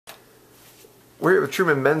We're here with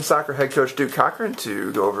Truman men's soccer head coach Duke Cochran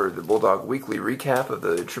to go over the Bulldog weekly recap of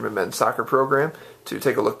the Truman men's soccer program, to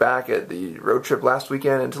take a look back at the road trip last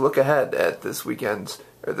weekend, and to look ahead at this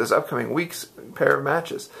upcoming week's pair of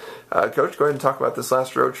matches. Coach, go ahead and talk about this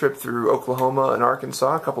last road trip through Oklahoma and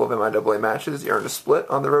Arkansas, a couple of MIAA matches. You earned a split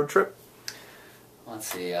on the road trip. Let's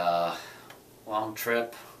see, long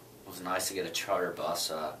trip. It was nice to get a charter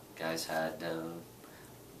bus. Guys had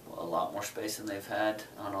a lot more space than they've had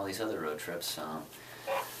on all these other road trips.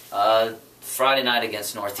 Friday night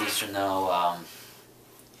against Northeastern, though,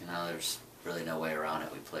 there's really no way around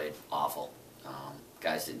it. We played awful.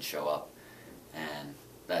 Guys didn't show up, and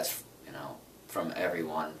that's, from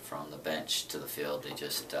everyone from the bench to the field,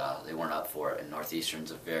 they weren't up for it. And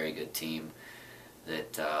Northeastern's a very good team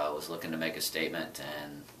that was looking to make a statement,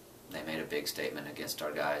 and they made a big statement against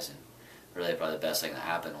our guys. And really, probably the best thing that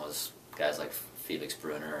happened was guys like Felix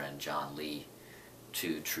Bruner and John Lee,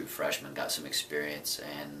 two true freshmen, got some experience,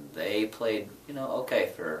 and they played,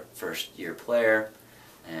 okay for a first-year player,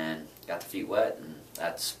 and got their feet wet, and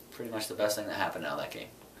that's pretty much the best thing that happened out of that game.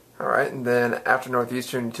 All right, and then after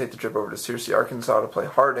Northeastern, you take the trip over to Searcy, Arkansas to play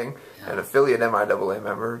Harding, an affiliate MIAA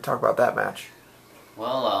member. Talk about that match.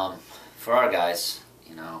 Well, for our guys,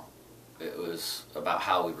 it was about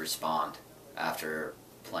how we respond after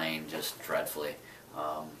playing just dreadfully.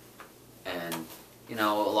 And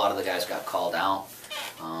a lot of the guys got called out,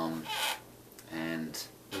 and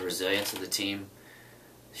the resilience of the team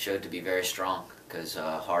showed to be very strong, because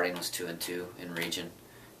Harding was 2-2 in region.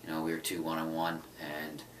 We were 2-1-1,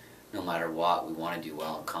 and no matter what, we want to do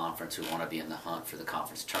well in conference. We want to be in the hunt for the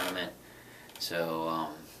conference tournament. So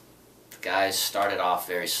the guys started off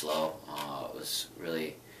very slow. It was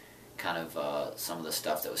really kind of some of the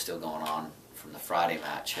stuff that was still going on from the Friday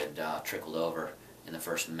match had trickled over in the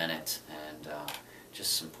first minute, and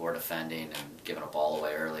just some poor defending and giving a ball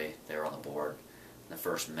away early. They were on the board in the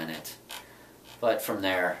first minute. But from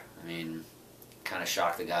there, kind of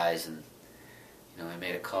shocked the guys, and we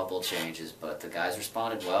made a couple changes, but the guys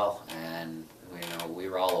responded well, and we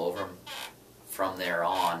were all over them from there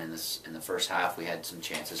on. In the first half, we had some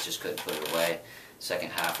chances, just couldn't put it away.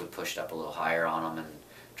 Second half, we pushed up a little higher on them and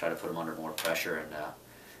tried to put them under more pressure, and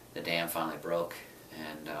the dam finally broke,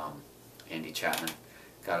 and Andy Chapman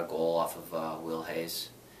got a goal off of Will Hayes,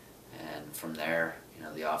 and from there,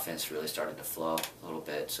 the offense really started to flow a little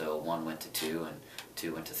bit. So 1 went to 2, and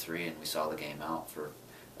 2 went to 3, and we saw the game out for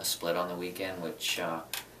a split on the weekend, which,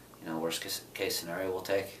 worst case scenario, we'll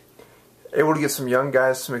take. Able to get some young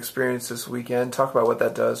guys some experience this weekend. Talk about what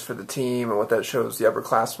that does for the team and what that shows the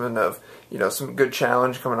upperclassmen of, some good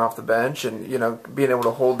challenge coming off the bench, and, being able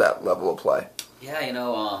to hold that level of play.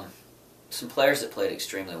 Yeah, some players that played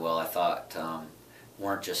extremely well, I thought,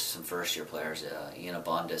 weren't just some first-year players. Ian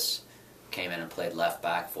Abundis came in and played left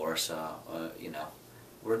back for us.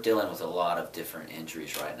 We're dealing with a lot of different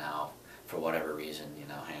injuries right now for whatever reason,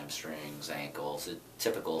 hamstrings, ankles,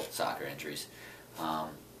 typical soccer injuries.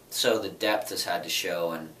 So the depth has had to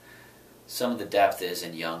show, and some of the depth is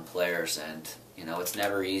in young players, and it's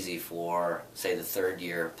never easy for, say, the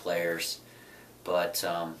third-year players, but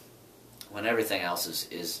when everything else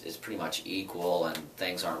is pretty much equal and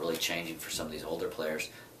things aren't really changing for some of these older players,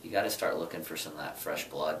 you got to start looking for some of that fresh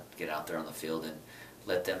blood, get out there on the field and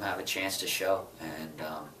let them have a chance to show. And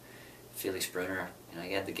Felix Bruner,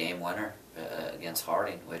 he had the game winner against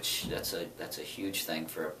Harding, which that's a huge thing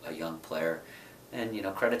for a young player.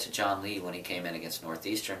 And credit to John Lee, when he came in against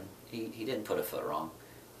Northeastern, he didn't put a foot wrong.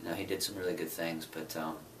 He did some really good things, but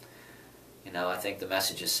I think the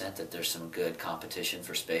message is sent that there's some good competition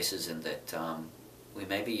for spaces, and that we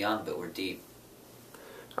may be young, but we're deep.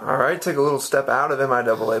 All right, take a little step out of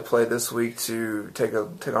MIAA play this week to take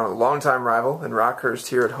on a longtime rival in Rockhurst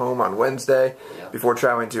here at home on Wednesday, before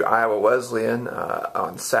traveling to Iowa Wesleyan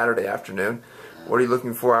on Saturday afternoon. What are you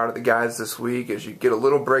looking for out of the guys this week as you get a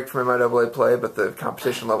little break from MIAA play, but the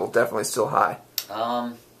competition level definitely still high?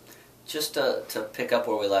 Just to pick up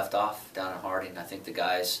where we left off down in Harding. I think the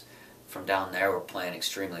guys from down there were playing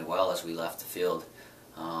extremely well as we left the field.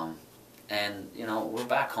 And, we're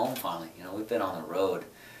back home finally. We've been on the road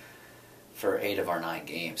for 8 of our 9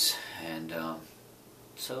 games. And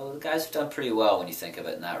so the guys have done pretty well when you think of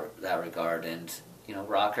it in that regard. And,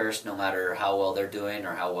 Rockhurst, no matter how well they're doing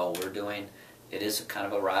or how well we're doing, it is kind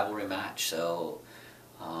of a rivalry match. So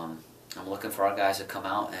I'm looking for our guys to come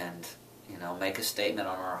out and, make a statement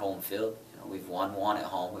on our home field. We've won 1 at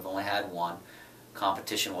home. We've only had 1.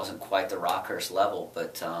 Competition wasn't quite the Rockhurst level,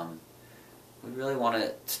 but we really want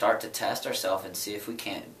to start to test ourselves and see if we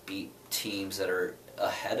can't beat teams that are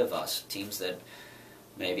ahead of us, teams that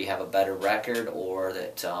maybe have a better record, or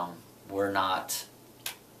that we're not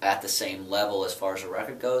at the same level as far as the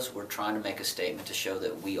record goes. We're trying to make a statement to show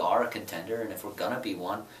that we are a contender, and if we're going to be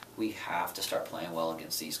one, we have to start playing well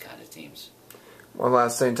against these kind of teams. One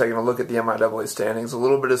last thing, taking a look at the MIAA standings, a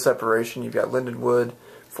little bit of separation. You've got Lindenwood,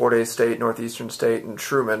 Fort Hays State, Northeastern State, and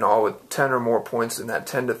Truman, all with 10 or more points in that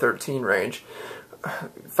 10 to 13 range.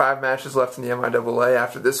 5 matches left in the MIAA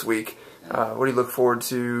after this week. What do you look forward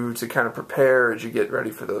to kind of prepare as you get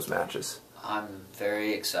ready for those matches? I'm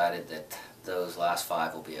very excited that those last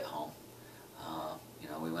 5 will be at home.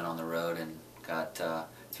 We went on the road and got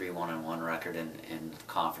 3-1-1 record in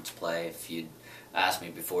conference play. If you'd asked me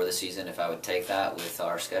before the season if I would take that with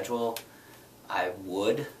our schedule, I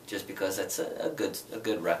would, just because that's a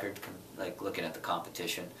good record. Like looking at the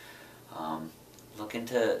competition, looking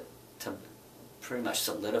to pretty much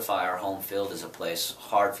solidify our home field as a place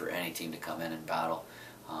hard for any team to come in and battle.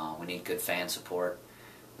 We need good fan support.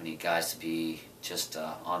 We need guys to be just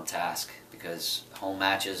on task, because home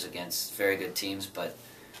matches against very good teams, but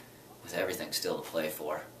with everything still to play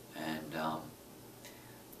for. And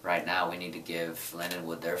right now we need to give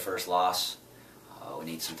Lindenwood their first loss. We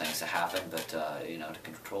need some things to happen, but to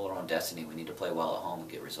control our own destiny, we need to play well at home and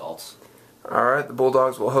get results. All right, the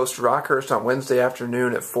Bulldogs will host Rockhurst on Wednesday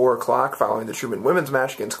afternoon at 4 o'clock, following the Truman women's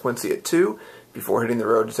match against Quincy at 2, before hitting the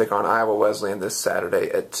road to take on Iowa Wesleyan this Saturday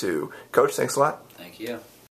at 2. Coach, thanks a lot. Thank you.